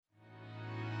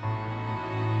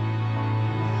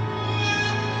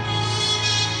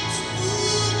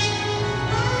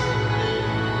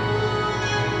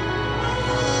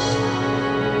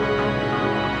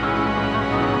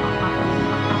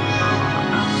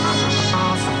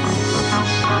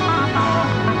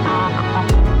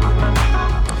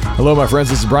Hello, my friends.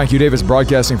 This is Brian Q. Davis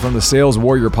broadcasting from the Sales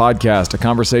Warrior Podcast, a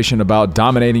conversation about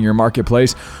dominating your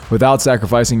marketplace without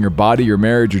sacrificing your body, your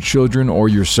marriage, your children, or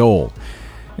your soul.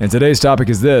 And today's topic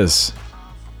is this: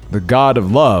 the God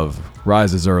of love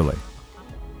rises early.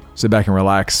 Sit back and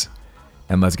relax,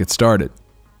 and let's get started.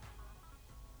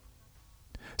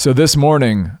 So this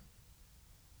morning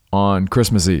on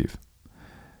Christmas Eve,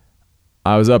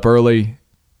 I was up early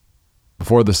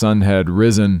before the sun had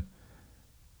risen,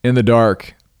 in the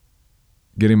dark,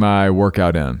 getting my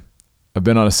workout in. I've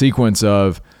been on a sequence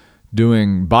of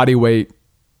doing body weight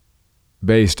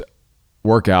based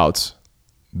workouts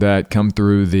that come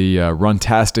through the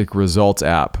Runtastic Results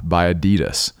app by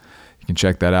Adidas. You can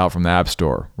check that out from the App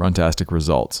Store, Runtastic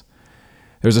Results.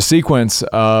 There's a sequence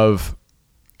of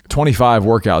 25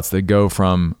 workouts that go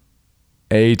from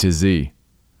A to Z.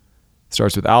 It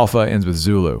starts with Alpha, ends with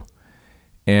Zulu.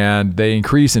 And they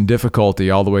increase in difficulty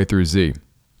all the way through Z.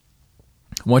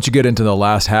 Once you get into the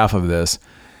last half of this,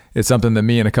 it's something that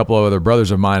me and a couple of other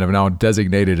brothers of mine have now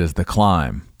designated as the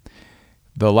climb.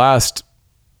 The last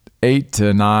 8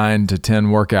 to 9 to 10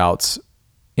 workouts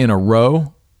in a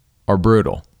row are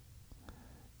brutal.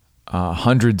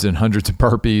 Hundreds and hundreds of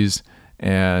burpees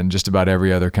and just about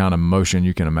every other kind of motion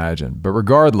you can imagine. But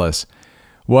regardless,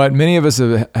 what many of us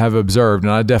have observed,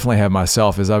 and I definitely have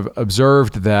myself, is I've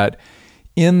observed that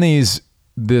in this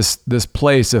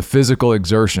place of physical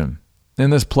exertion, in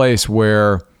this place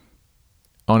where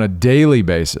on a daily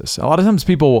basis, a lot of times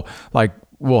people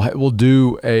will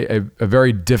do a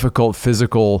very difficult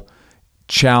physical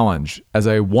challenge as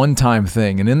a one-time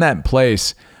thing. And in that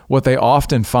place, what they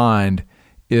often find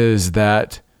is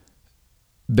that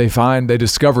they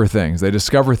discover things. They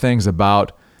discover things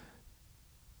about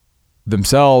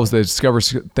themselves. They discover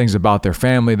things about their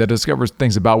family. They discover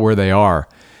things about where they are.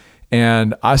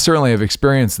 And I certainly have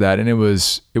experienced that. And it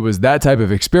was that type of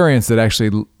experience that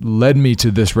actually led me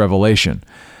to this revelation.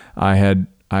 I had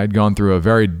gone through a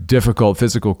very difficult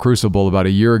physical crucible about a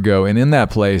year ago. And in that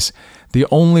place, the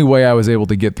only way I was able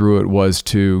to get through it was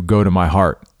to go to my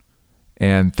heart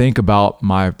and think about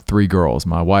my 3 girls,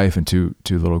 my wife and two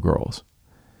little girls.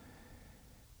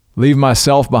 Leave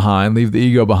myself behind, leave the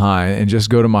ego behind, and just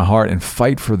go to my heart and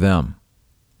fight for them.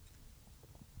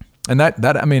 And that's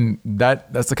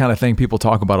the kind of thing people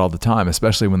talk about all the time,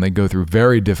 especially when they go through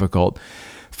very difficult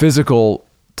physical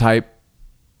type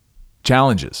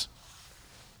challenges.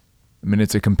 I mean,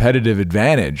 it's a competitive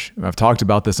advantage. I've talked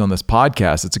about this on this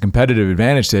podcast. It's a competitive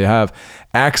advantage to have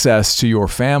access to your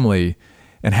family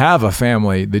and have a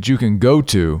family that you can go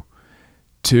to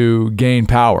gain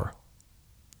power.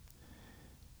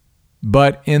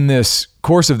 But in this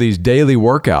course of these daily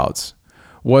workouts,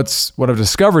 what I've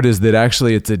discovered is that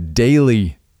actually these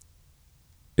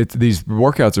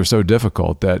workouts are so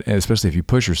difficult that, and especially if you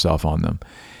push yourself on them,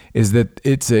 is that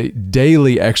it's a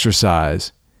daily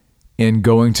exercise in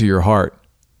going to your heart.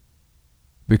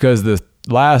 Because the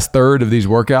last third of these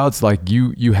workouts,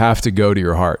 you have to go to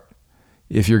your heart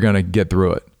if you're going to get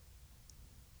through it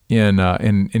in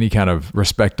any kind of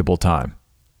respectable time.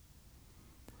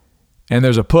 And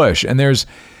there's a push, and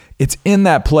it's in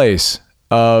that place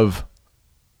of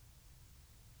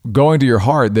going to your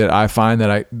heart that I find that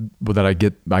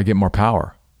I get more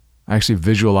power. I actually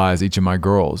visualize each of my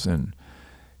girls, and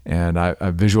I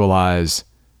visualize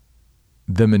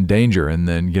them in danger and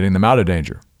then getting them out of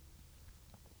danger.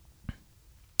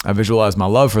 I visualize my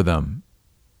love for them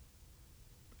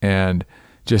and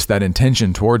just that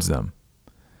intention towards them.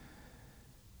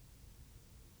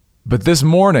 But this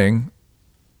morning,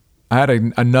 I had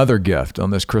another gift on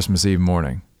this Christmas Eve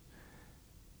morning.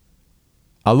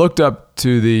 I looked up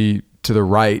to the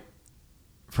right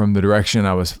from the direction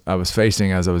I was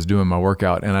facing as I was doing my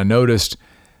workout, and I noticed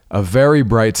a very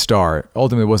bright star.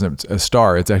 Ultimately, it wasn't a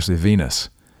star; it's actually Venus.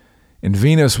 And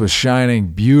Venus was shining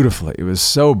beautifully. It was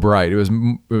so bright. It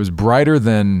was brighter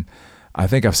than I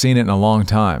think I've seen it in a long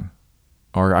time,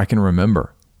 or I can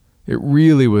remember. It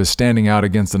really was standing out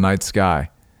against the night sky.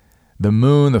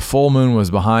 The full moon was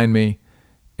behind me,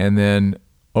 and then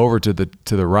over to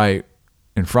the right,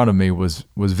 in front of me was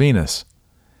Venus,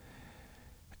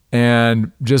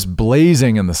 and just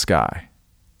blazing in the sky.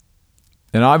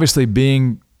 And obviously,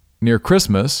 being near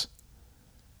Christmas,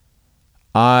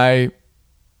 I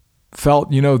felt,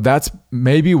 that's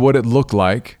maybe what it looked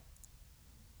like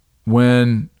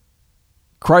when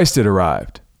Christ had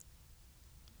arrived.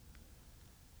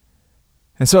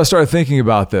 And so I started thinking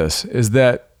about this, is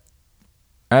that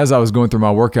as I was going through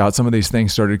my workout, some of these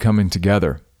things started coming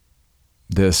together.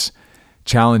 This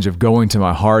challenge of going to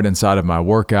my heart inside of my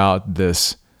workout,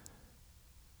 this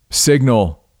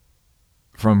signal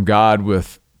from God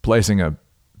with placing a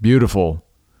beautiful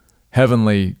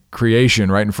heavenly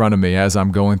creation right in front of me as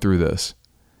I'm going through this,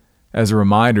 as a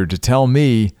reminder to tell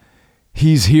me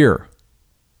he's here.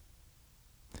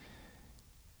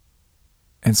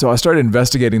 And so I started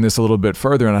investigating this a little bit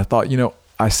further, and I thought,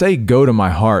 I say go to my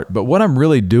heart, but what I'm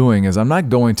really doing is I'm not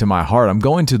going to my heart. I'm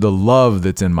going to the love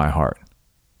that's in my heart.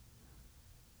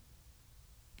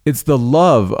 It's the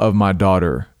love of my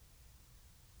daughter,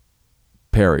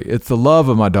 Perry. It's the love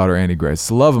of my daughter, Annie Grace. It's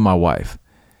the love of my wife.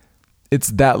 It's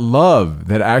that love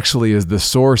that actually is the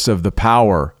source of the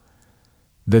power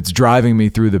that's driving me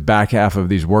through the back half of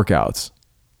these workouts.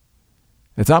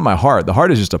 It's not my heart. The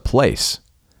heart is just a place.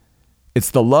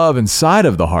 It's the love inside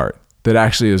of the heart that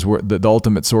actually is where the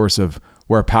ultimate source of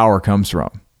where power comes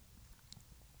from.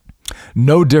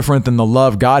 No different than the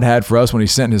love God had for us when he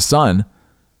sent his son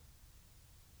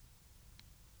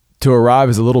to arrive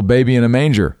as a little baby in a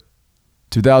manger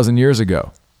 2,000 years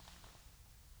ago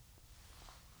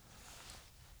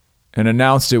and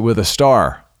announced it with a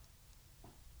star.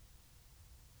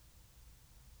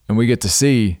 And we get to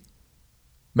see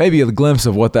maybe a glimpse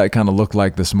of what that kind of looked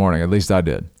like this morning. At least I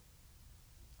did.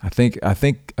 I think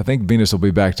Venus will be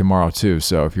back tomorrow too.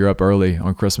 So if you're up early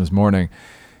on Christmas morning,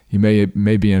 you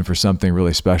may be in for something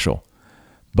really special.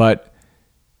 But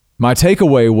my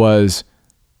takeaway was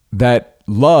that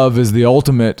love is the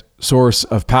ultimate source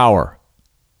of power.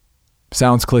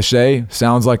 Sounds cliche,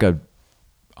 sounds like a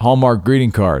Hallmark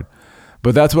greeting card,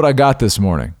 but that's what I got this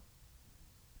morning.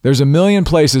 There's a million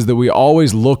places that we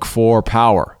always look for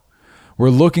power. We're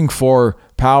looking for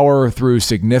power through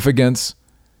significance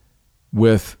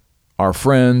with our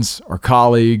friends, our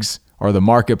colleagues, or the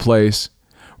marketplace.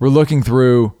 We're looking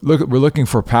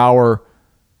for power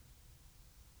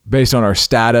based on our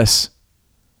status,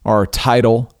 our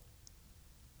title,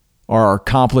 our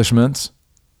accomplishments.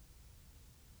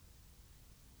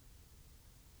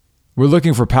 We're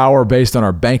looking for power based on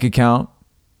our bank account.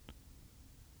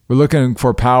 We're looking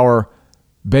for power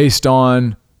based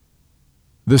on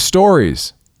the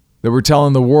stories that we're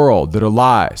telling the world that are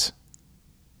lies.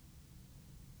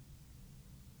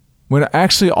 When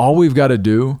actually all we've got to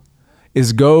do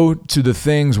is go to the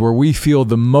things where we feel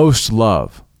the most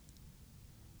love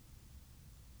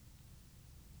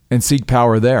and seek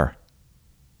power there.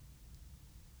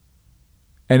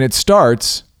 And it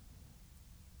starts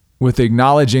with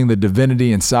acknowledging the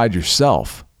divinity inside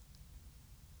yourself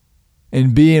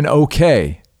and being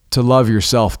okay to love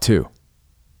yourself too.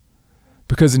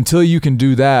 Because until you can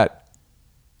do that,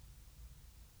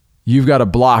 you've got a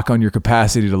block on your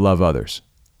capacity to love others.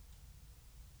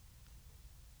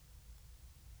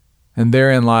 And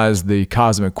therein lies the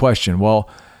cosmic question. Well,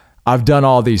 I've done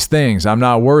all these things. I'm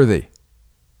not worthy.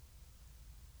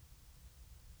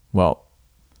 Well,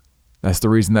 that's the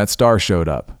reason that star showed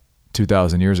up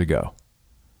 2,000 years ago.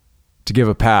 To give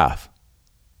a path.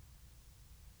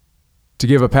 To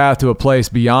give a path to a place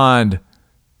beyond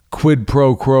quid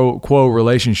pro quo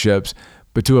relationships,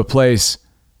 but to a place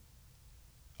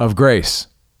of grace.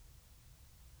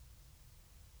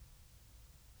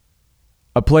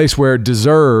 A place where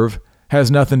deserve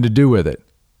has nothing to do with it.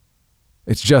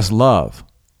 It's just love.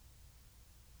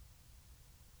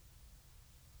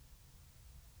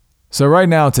 So right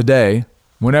now, today,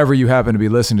 whenever you happen to be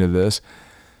listening to this,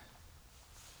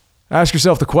 ask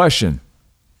yourself the question,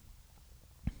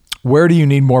 where do you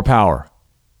need more power?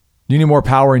 Do you need more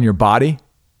power in your body?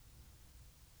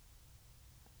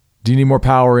 Do you need more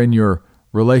power in your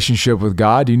relationship with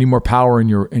God? Do you need more power in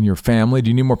your family? Do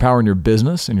you need more power in your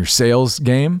business, in your sales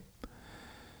game?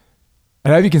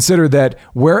 And have you considered that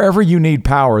wherever you need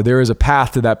power, there is a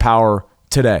path to that power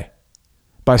today?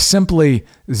 By simply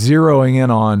zeroing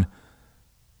in on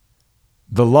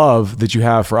the love that you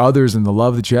have for others and the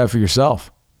love that you have for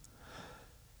yourself.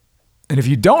 And if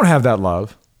you don't have that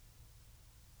love,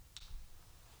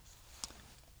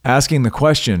 asking the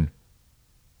question,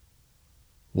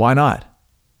 why not?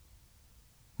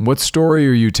 What story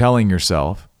are you telling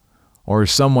yourself, or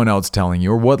is someone else telling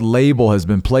you, or what label has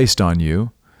been placed on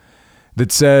you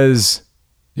that says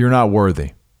you're not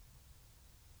worthy?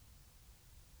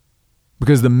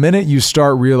 Because the minute you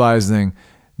start realizing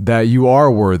that you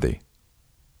are worthy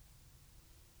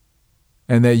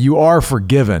and that you are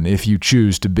forgiven if you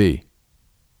choose to be,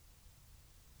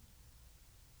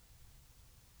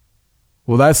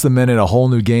 well, that's the minute a whole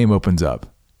new game opens up.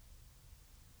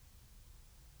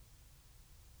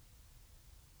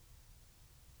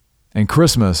 And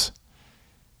Christmas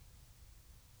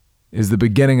is the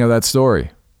beginning of that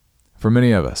story for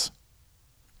many of us.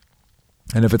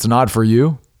 And if it's not for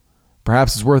you,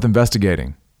 perhaps it's worth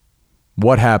investigating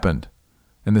what happened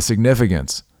and the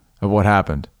significance of what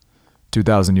happened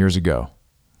 2,000 years ago.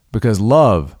 Because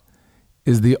love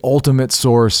is the ultimate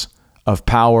source of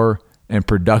power and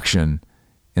production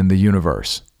in the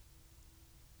universe.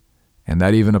 And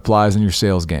that even applies in your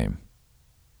sales game.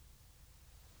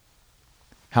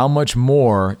 How much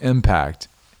more impact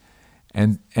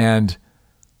and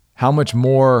how much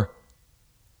more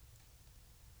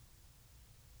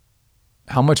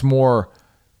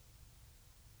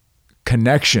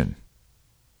connection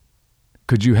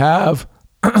could you have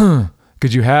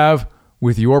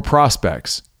with your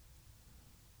prospects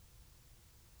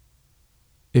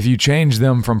if you change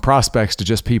them from prospects to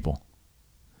just people?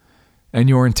 And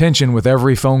your intention with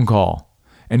every phone call,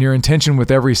 and your intention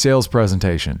with every sales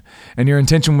presentation, and your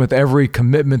intention with every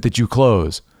commitment that you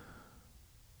close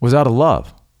was out of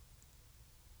love.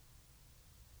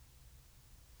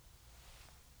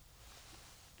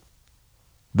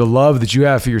 The love that you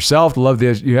have for yourself, the love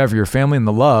that you have for your family, and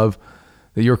the love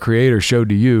that your Creator showed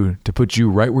to you to put you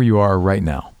right where you are right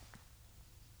now.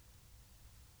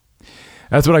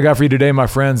 That's what I got for you today, my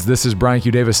friends. This is Brian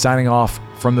Q. Davis signing off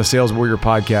from the Sales Warrior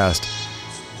Podcast.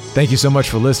 Thank you so much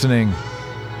for listening.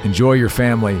 Enjoy your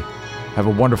family. Have a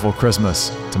wonderful Christmas.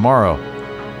 Tomorrow,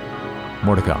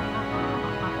 more to come.